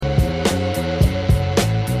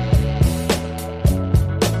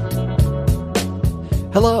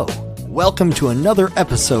Hello, welcome to another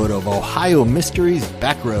episode of Ohio Mysteries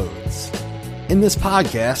Backroads. In this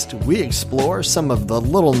podcast, we explore some of the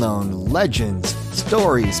little-known legends,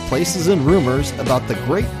 stories, places, and rumors about the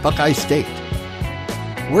great Buckeye State.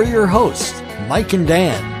 We're your hosts, Mike and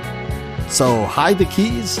Dan. So hide the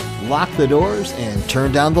keys, lock the doors, and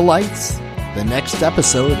turn down the lights. The next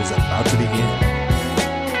episode is about to begin.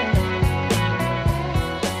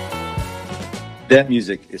 That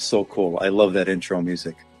music is so cool. I love that intro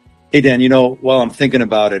music. Hey, Dan, while I'm thinking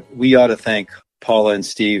about it, we ought to thank Paula and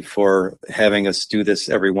Steve for having us do this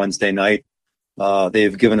every Wednesday night.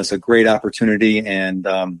 They've given us a great opportunity, and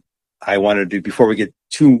I wanted to, before we get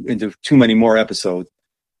into too many more episodes,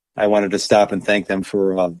 I wanted to stop and thank them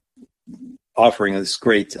for offering this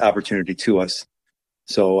great opportunity to us.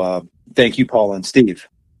 So thank you, Paula and Steve.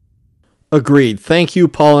 Agreed. Thank you,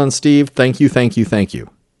 Paula and Steve. Thank you.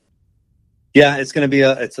 Yeah, it's going to be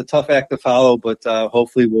a tough act to follow, but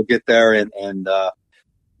hopefully we'll get there. And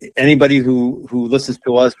anybody who listens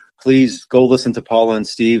to us, please go listen to Paula and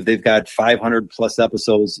Steve. They've got 500 plus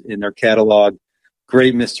episodes in their catalog.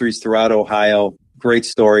 Great mysteries throughout Ohio. Great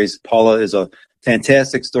stories. Paula is a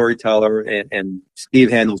fantastic storyteller, and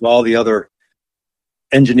Steve handles all the other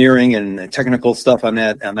engineering and technical stuff on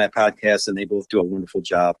that podcast, and they both do a wonderful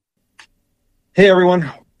job. Hey,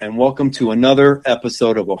 everyone. And welcome to another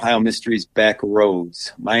episode of Ohio Mysteries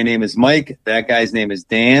Backroads. My name is Mike. That guy's name is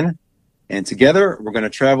Dan. And together, we're going to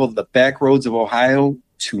travel the back roads of Ohio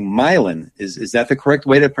to Milan. Is that the correct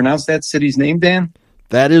way to pronounce that city's name, Dan?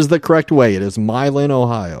 That is the correct way. It is Milan,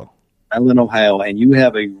 Ohio. Milan, Ohio. And you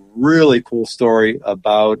have a really cool story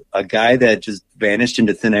about a guy that just vanished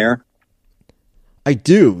into thin air. I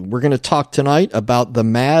do. We're going to talk tonight about the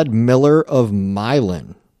Mad Miller of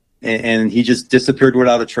Milan. And he just disappeared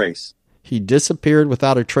without a trace. He disappeared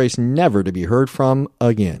without a trace, never to be heard from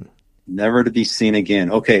again. Never to be seen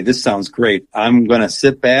again. Okay, this sounds great. I'm going to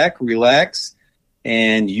sit back, relax,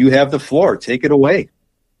 and you have the floor. Take it away.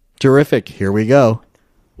 Terrific. Here we go.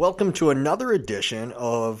 Welcome to another edition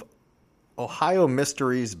of Ohio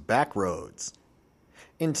Mysteries Backroads.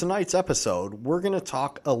 In tonight's episode, we're going to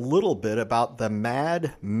talk a little bit about the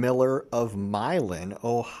Mad Miller of Milan,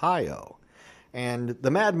 Ohio. And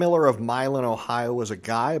the Mad Miller of Milan, Ohio was a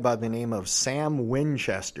guy by the name of Sam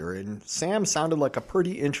Winchester, and Sam sounded like a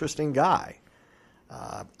pretty interesting guy.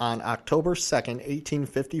 On October 2nd,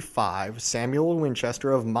 1855, Samuel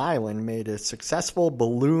Winchester of Milan made a successful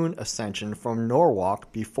balloon ascension from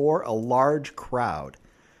Norwalk before a large crowd.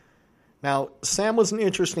 Now, Sam was an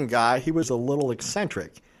interesting guy. He was a little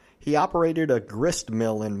eccentric. He operated a grist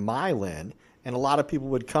mill in Milan, and a lot of people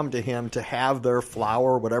would come to him to have their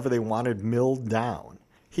flour or whatever they wanted milled down.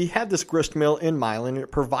 He had this grist mill in Milan, and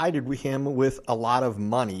it provided him with a lot of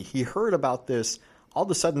money. He heard about this, all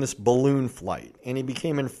of a sudden, this balloon flight, and he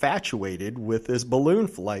became infatuated with this balloon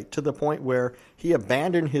flight to the point where he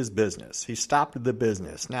abandoned his business. He stopped the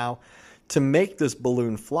business. Now, to make this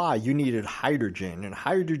balloon fly, you needed hydrogen, and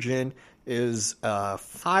hydrogen is a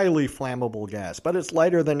highly flammable gas, but it's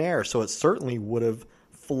lighter than air, so it certainly would have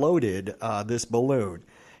floated this balloon.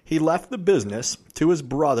 He left the business to his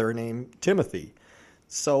brother named Timothy.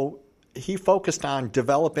 So he focused on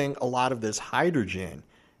developing a lot of this hydrogen.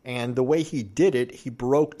 And the way he did it, he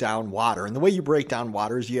broke down water. And the way you break down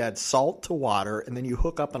water is you add salt to water and then you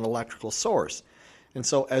hook up an electrical source. And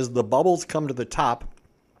so as the bubbles come to the top,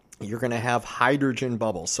 you're going to have hydrogen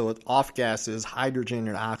bubbles. So off gases, hydrogen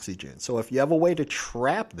and oxygen. So if you have a way to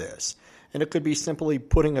trap this, and it could be simply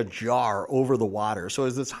putting a jar over the water. So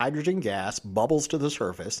as this hydrogen gas bubbles to the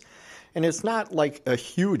surface, and it's not like a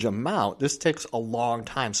huge amount. This takes a long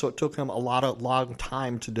time. So it took him a long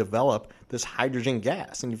time to develop this hydrogen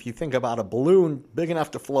gas. And if you think about a balloon big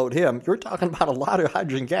enough to float him, you're talking about a lot of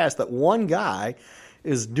hydrogen gas that one guy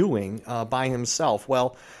is doing by himself.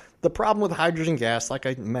 Well, the problem with hydrogen gas, like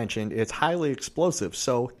I mentioned, it's highly explosive.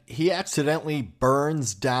 So he accidentally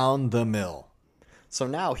burns down the mill. So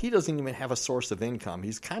now he doesn't even have a source of income.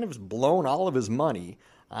 He's kind of blown all of his money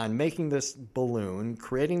on making this balloon,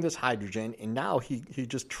 creating this hydrogen, and now he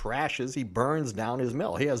just trashes, he burns down his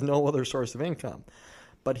mill. He has no other source of income.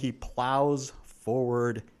 But he plows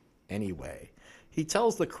forward anyway. He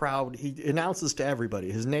tells the crowd, he announces to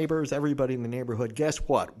everybody, his neighbors, everybody in the neighborhood, guess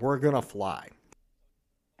what? We're going to fly.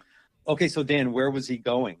 Okay, so Dan, where was he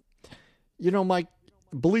going? Mike,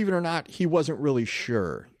 believe it or not, he wasn't really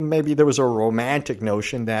sure. Maybe there was a romantic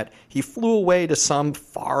notion that he flew away to some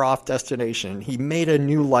far-off destination. He made a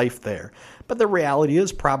new life there. But the reality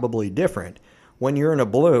is probably different. when you're in a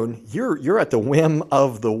balloon, you're at the whim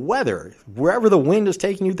of the weather. Wherever the wind is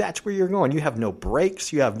taking you, that's where you're going. You have no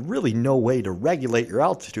brakes. You have really no way to regulate your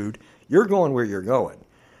altitude. You're going where you're going.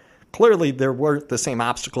 Clearly, there weren't the same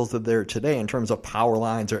obstacles that there are today in terms of power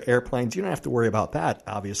lines or airplanes. You don't have to worry about that,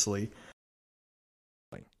 obviously.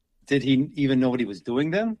 Did he even know what he was doing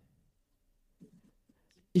then?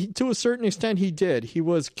 To a certain extent, he did. He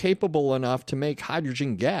was capable enough to make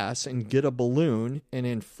hydrogen gas and get a balloon and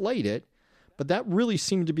inflate it, but that really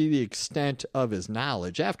seemed to be the extent of his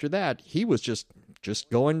knowledge. After that, he was just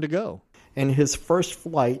going to go. And his first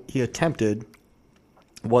flight he attempted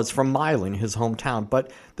was from Milan, his hometown,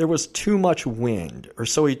 but there was too much wind, or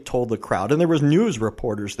so he told the crowd, and there was news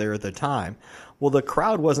reporters there at the time. Well, the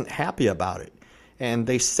crowd wasn't happy about it, and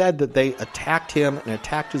they said that they attacked him and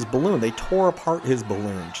attacked his balloon. They tore apart his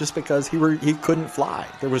balloon just because he couldn't fly.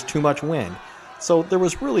 There was too much wind. So there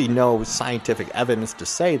was really no scientific evidence to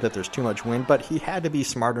say that there's too much wind, but he had to be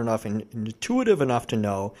smart enough and intuitive enough to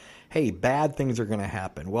know, hey, bad things are going to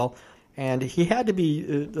happen. Well, and he had to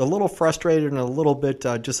be a little frustrated and a little bit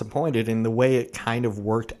disappointed in the way it kind of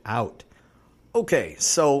worked out. Okay,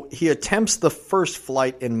 so he attempts the first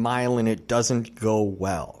flight in Milan. It doesn't go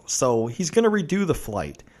well. So he's going to redo the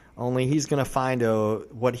flight, only he's going to find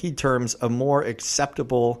what he terms a more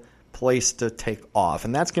acceptable place to take off,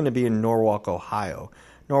 and that's going to be in Norwalk, Ohio.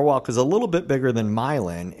 Norwalk is a little bit bigger than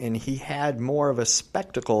Milan, and he had more of a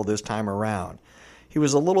spectacle this time around. He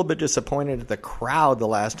was a little bit disappointed at the crowd the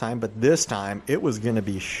last time, but this time it was going to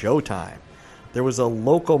be showtime. There was a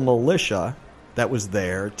local militia that was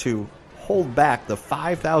there to hold back the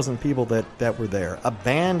 5,000 people that were there. A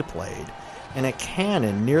band played, and a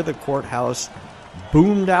cannon near the courthouse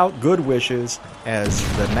boomed out good wishes as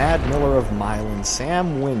the Mad Miller of Milan,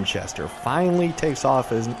 Sam Winchester, finally takes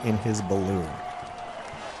off in his balloon.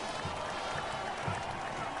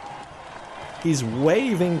 He's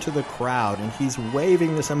waving to the crowd, and he's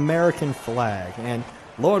waving this American flag, and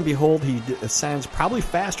lo and behold, he ascends probably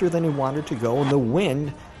faster than he wanted to go, and the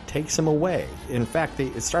wind takes him away. In fact,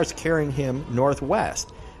 it starts carrying him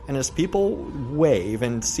northwest, and as people wave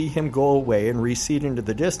and see him go away and recede into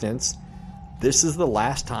the distance, this is the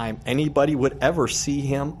last time anybody would ever see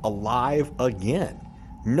him alive again.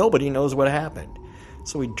 Nobody knows what happened.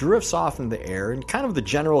 So he drifts off in the air, and kind of the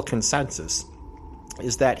general consensus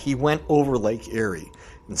is that he went over Lake Erie.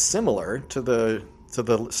 And similar to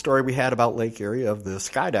the story we had about Lake Erie of the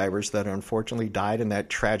skydivers that unfortunately died in that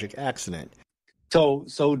tragic accident.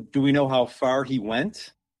 So do we know how far he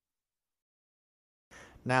went?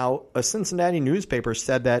 Now, a Cincinnati newspaper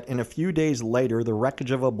said that in a few days later, the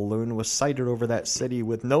wreckage of a balloon was sighted over that city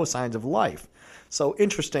with no signs of life. So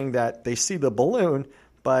interesting that they see the balloon,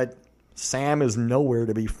 but Sam is nowhere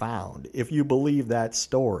to be found, if you believe that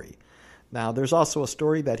story. Now, there's also a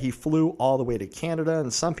story that he flew all the way to Canada,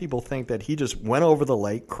 and some people think that he just went over the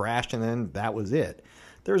lake, crashed, and then that was it.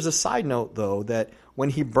 There's a side note, though, that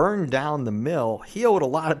when he burned down the mill, he owed a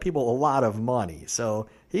lot of people a lot of money. So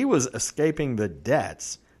he was escaping the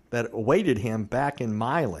debts that awaited him back in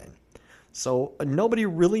Milan. So nobody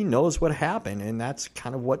really knows what happened, and that's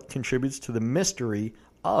kind of what contributes to the mystery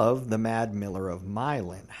of the Mad Miller of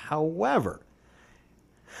Milan. However,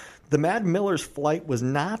 the Mad Miller's flight was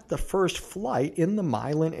not the first flight in the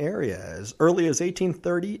Milan area. As early as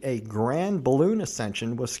 1830, a grand balloon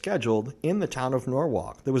ascension was scheduled in the town of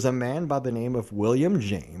Norwalk. There was a man by the name of William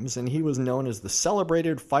James, and he was known as the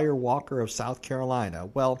celebrated fire walker of South Carolina.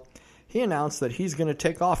 Well, he announced that he's going to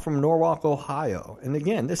take off from Norwalk, Ohio. And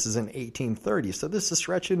again, this is in 1830, so this is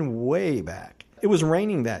stretching way back. It was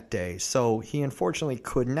raining that day, so he unfortunately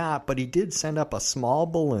could not, but he did send up a small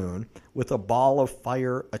balloon with a ball of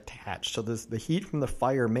fire attached. So the heat from the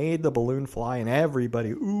fire made the balloon fly, and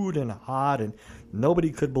everybody oohed and hawed, and nobody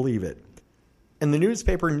could believe it. And the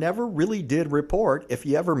newspaper never really did report if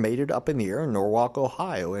he ever made it up in the air in Norwalk,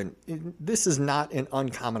 Ohio. And this is not an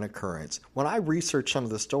uncommon occurrence. When I research some of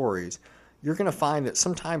the stories, you're going to find that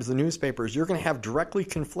sometimes the newspapers, you're going to have directly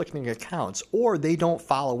conflicting accounts, or they don't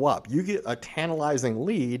follow up. You get a tantalizing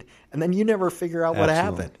lead, and then you never figure out what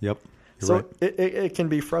happened. Yep. So right. it can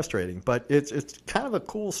be frustrating, but it's kind of a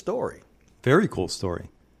cool story. Very cool story.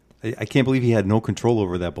 I can't believe he had no control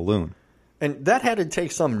over that balloon. And that had to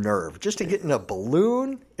take some nerve just to get in a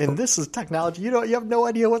balloon. And this is technology. You have no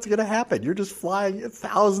idea what's going to happen. You're just flying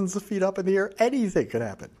thousands of feet up in the air. Anything could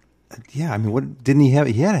happen. Yeah, I mean, what didn't he have?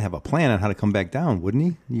 He had to have a plan on how to come back down, wouldn't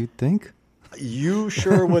he? You'd think. You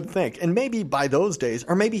sure would think. And maybe by those days,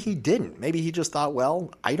 or maybe he didn't. Maybe he just thought,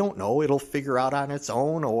 well, I don't know, it'll figure out on its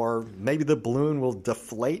own, or maybe the balloon will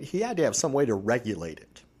deflate. He had to have some way to regulate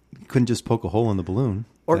it. You couldn't just poke a hole in the balloon.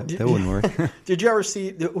 Or That wouldn't work. did you ever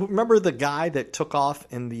see? Remember the guy that took off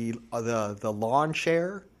in the lawn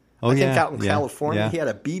chair? Oh, I think yeah, out in yeah, California, yeah. he had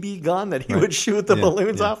a BB gun that he Right. would shoot the Yeah,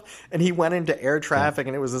 balloons yeah. off, and he went into air traffic,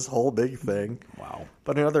 and it was this whole big thing. Wow.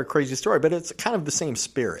 But another crazy story. But it's kind of the same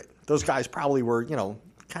spirit. Those guys probably were,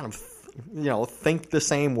 kind of, think the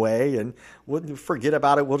same way, and we'll forget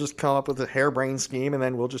about it. We'll just come up with a harebrained scheme, and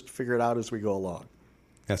then we'll just figure it out as we go along.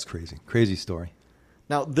 That's crazy. Crazy story.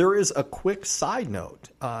 Now, there is a quick side note.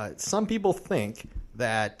 Some people think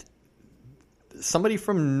that somebody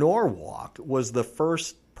from Norwalk was the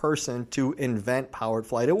first person to invent powered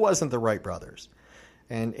flight. It wasn't the Wright brothers.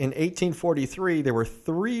 And in 1843, there were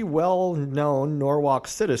 3 well-known Norwalk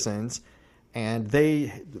citizens, and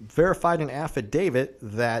they verified an affidavit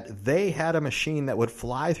that they had a machine that would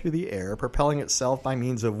fly through the air, propelling itself by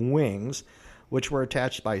means of wings, which were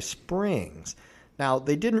attached by springs. Now,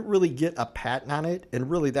 they didn't really get a patent on it, and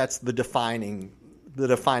really that's the defining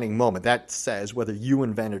moment. That says whether you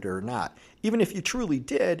invented it or not. Even if you truly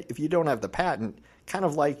did, if you don't have the patent, kind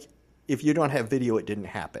of like if you don't have video, it didn't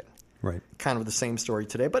happen. Right. Kind of the same story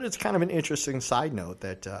today, but it's kind of an interesting side note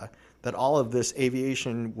that all of this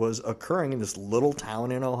aviation was occurring in this little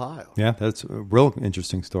town in Ohio. Yeah, that's a real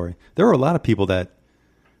interesting story. There were a lot of people that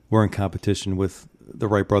were in competition with the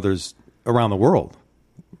Wright brothers around the world,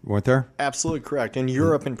 weren't there? Absolutely correct. In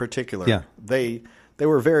Europe in particular, Yeah. they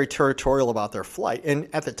were very territorial about their flight. And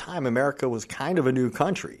at the time, America was kind of a new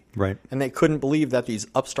country. Right. And they couldn't believe that these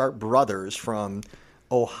upstart brothers from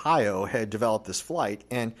Ohio had developed this flight.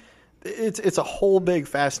 And it's a whole big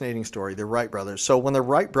fascinating story, the Wright brothers. So when the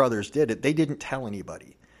Wright brothers did it, they didn't tell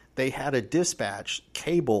anybody. They had a dispatch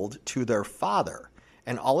cabled to their father,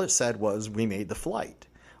 and all it said was, "We made the flight."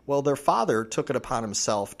 Well, their father took it upon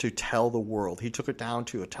himself to tell the world. He took it down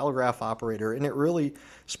to a telegraph operator, and it really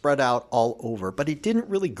spread out all over. But it didn't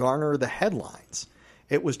really garner the headlines.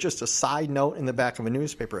 It was just a side note in the back of a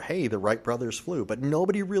newspaper, hey, the Wright brothers flew. But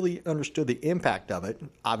nobody really understood the impact of it,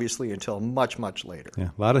 obviously, until much, much later. Yeah,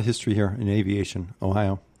 a lot of history here in aviation,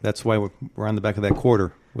 Ohio. That's why we're on the back of that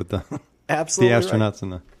quarter with the Absolutely the astronauts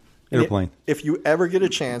and the airplane. If you ever get a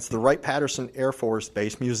chance, the Wright-Patterson Air Force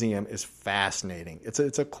Base Museum is fascinating.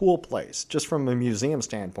 It's a cool place, just from a museum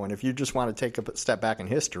standpoint. If you just want to take a step back in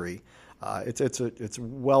history, it's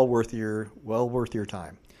well worth your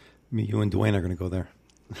time. Me, you, and Dwayne are going to go there.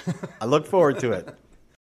 I look forward to it.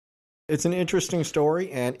 It's an interesting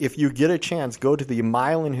story, and if you get a chance, go to the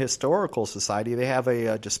Milan Historical Society. They have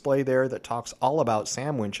a display there that talks all about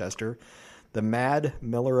Sam Winchester, the Mad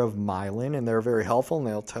Miller of Milan, and they're very helpful, and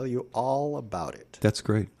they'll tell you all about it. That's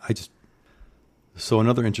great. So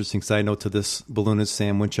another interesting side note to this balloonist,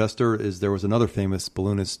 Sam Winchester, is there was another famous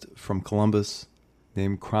balloonist from Columbus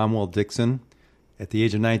named Cromwell Dixon. At the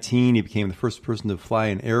age of 19, he became the first person to fly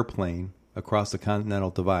an airplane across the Continental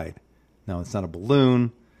Divide. Now, it's not a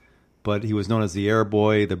balloon, but he was known as the Air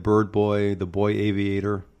Boy, the Bird Boy, the Boy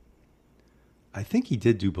Aviator. I think he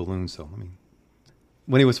did do balloons, though.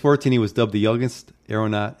 When he was 14, he was dubbed the youngest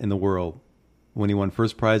aeronaut in the world when he won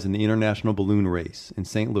first prize in the International Balloon Race in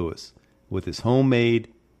St. Louis with his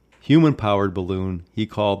homemade, human-powered balloon he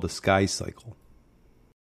called the Sky Cycle.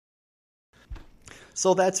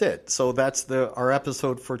 So that's it. So that's our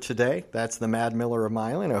episode for today. That's the Mad Miller of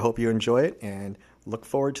Milan. I hope you enjoy it and look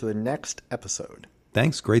forward to the next episode.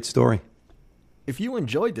 Thanks. Great story. If you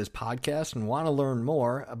enjoyed this podcast and want to learn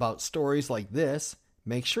more about stories like this,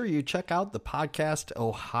 make sure you check out the podcast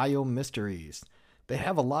Ohio Mysteries. They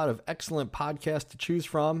have a lot of excellent podcasts to choose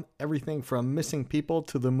from, everything from missing people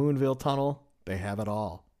to the Moonville Tunnel. They have it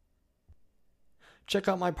all. Check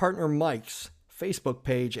out my partner Mike's Facebook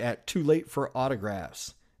page at Too Late for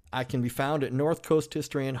Autographs. I can be found at North Coast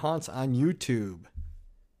History and Haunts on YouTube.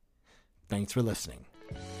 Thanks for listening.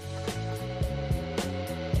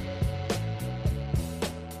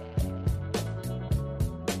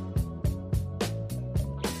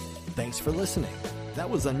 Thanks for listening. That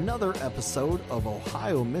was another episode of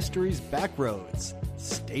Ohio Mysteries Backroads.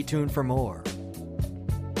 Stay tuned for more.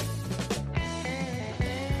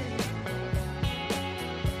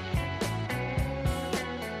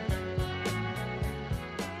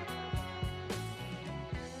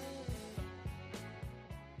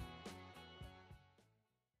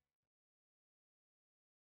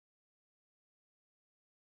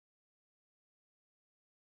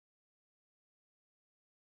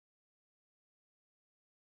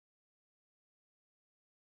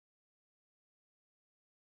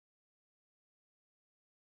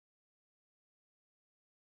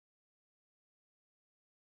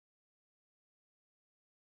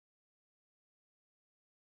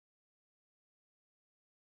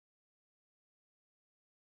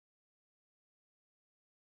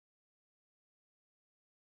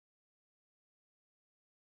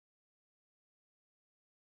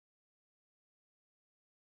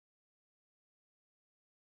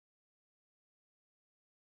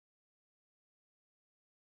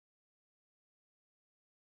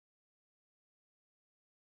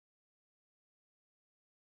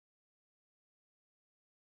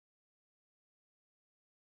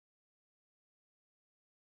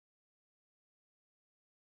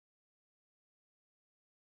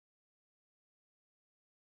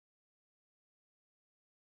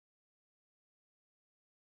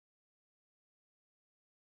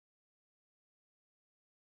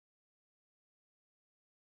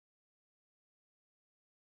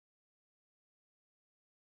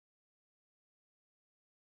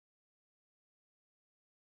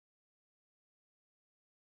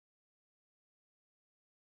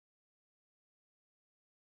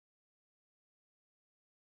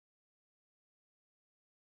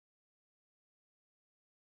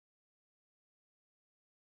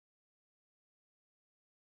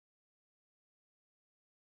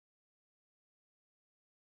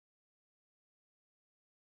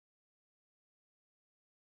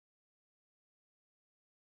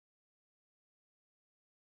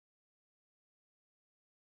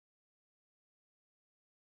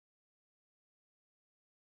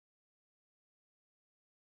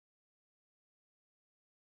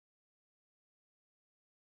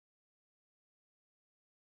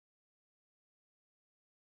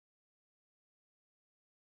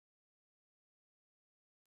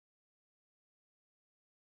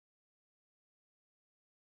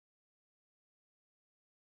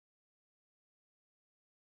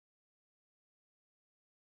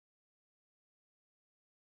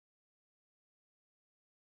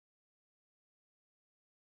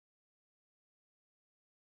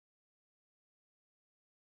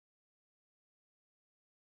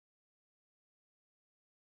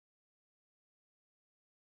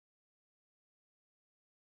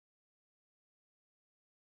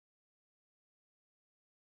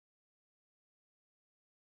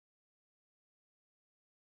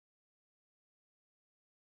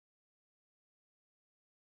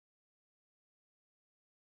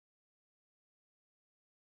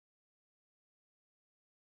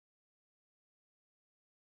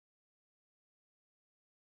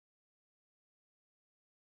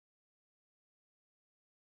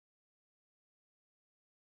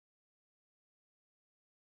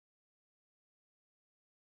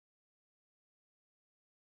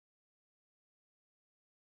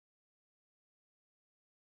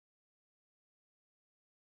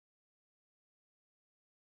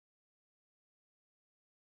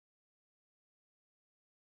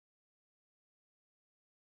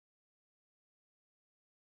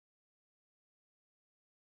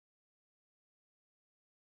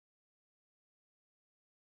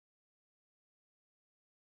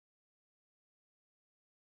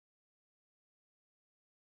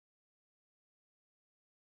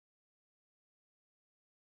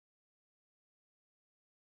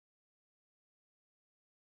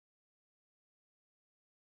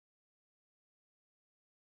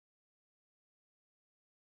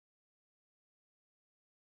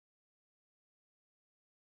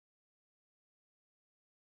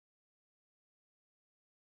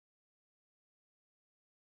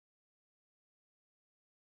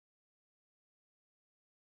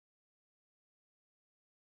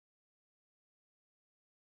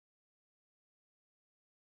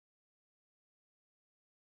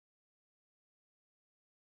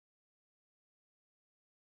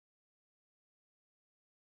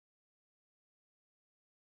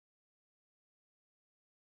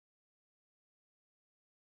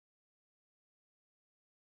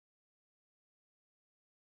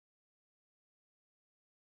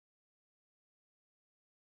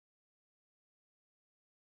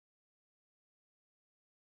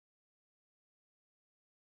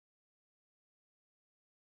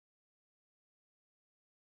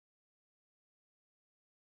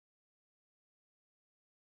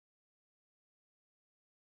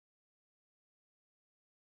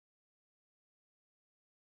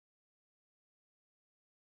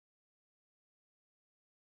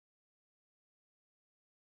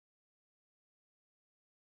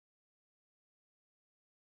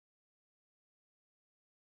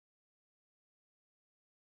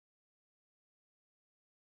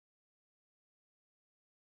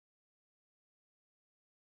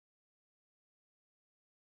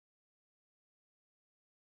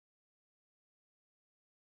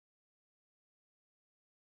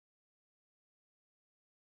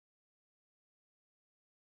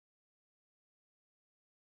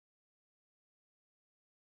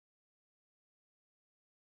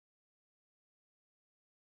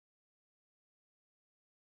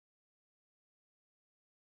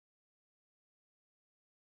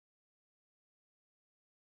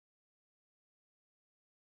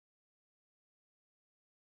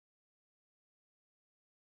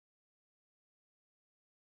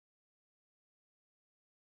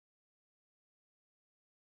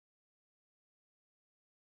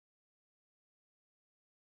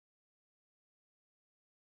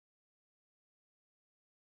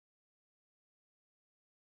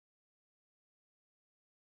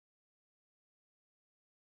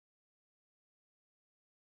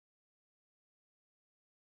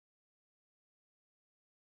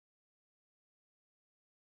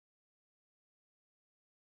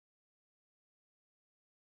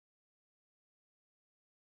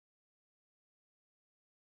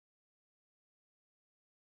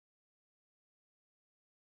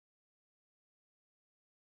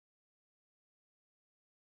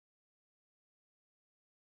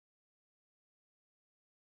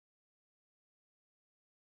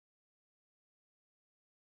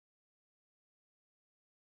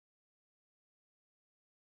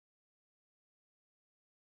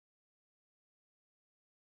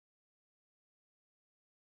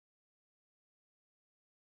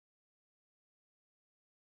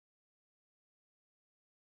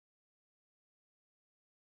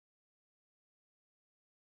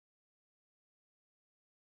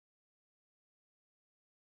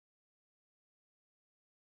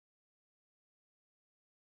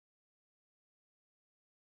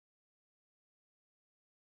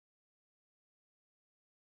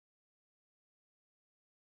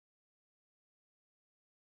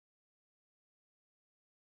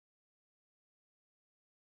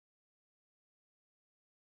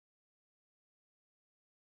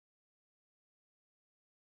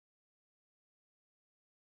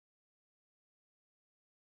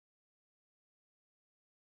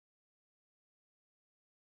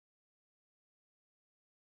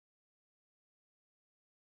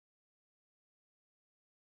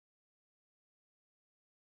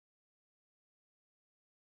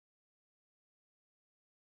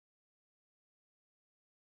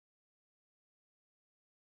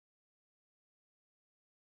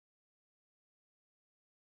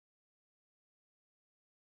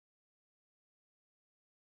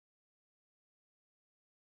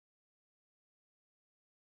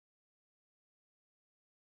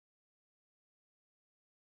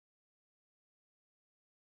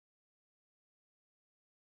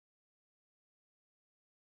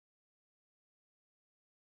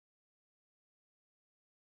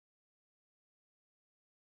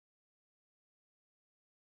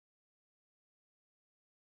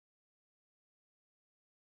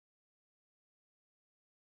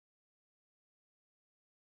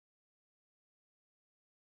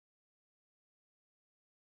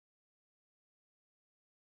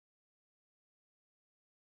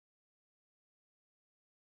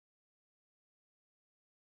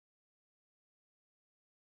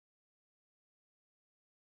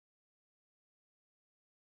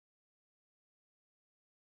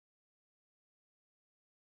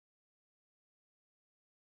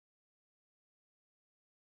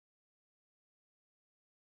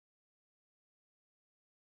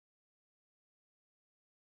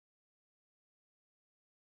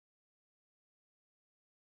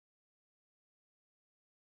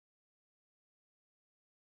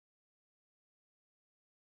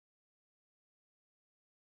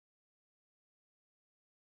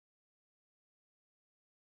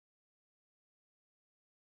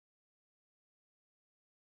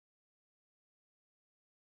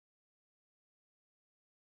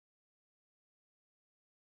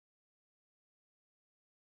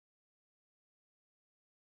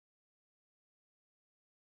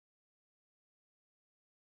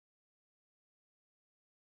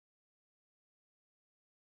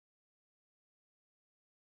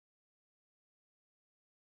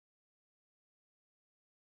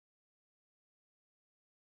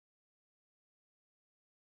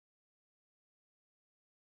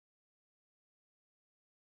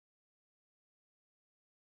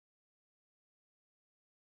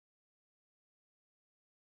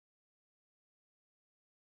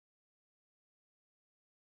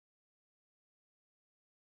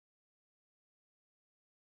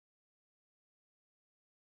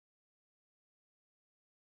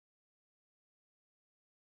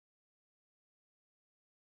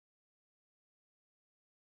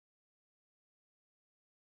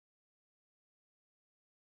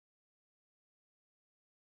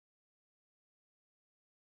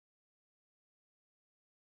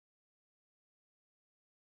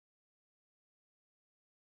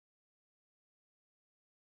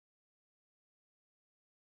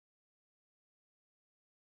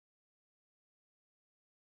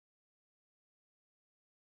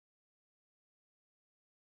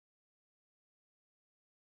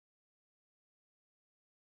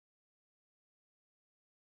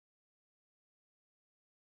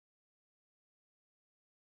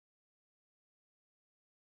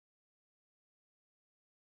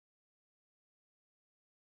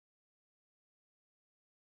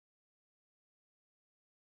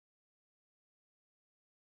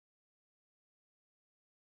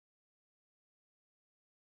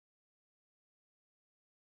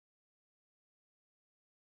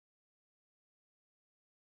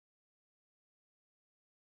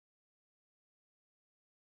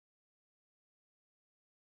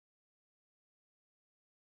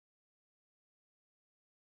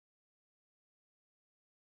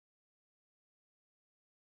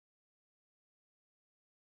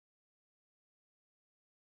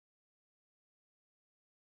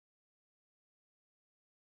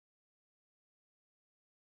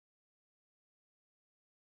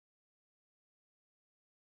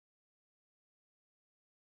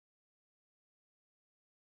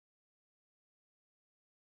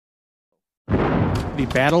 The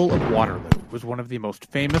Battle of Waterloo was one of the most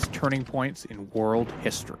famous turning points in world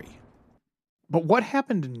history. But what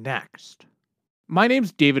happened next? My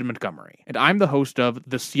name's David Montgomery, and I'm the host of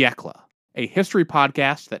The Siècle, a history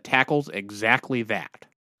podcast that tackles exactly that.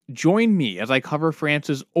 Join me as I cover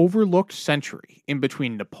France's overlooked century in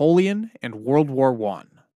between Napoleon and World War I.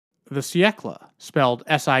 The Siècle, spelled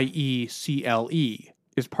S-I-E-C-L-E,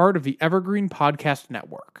 is part of the Evergreen Podcast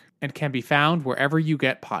Network and can be found wherever you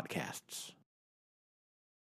get podcasts.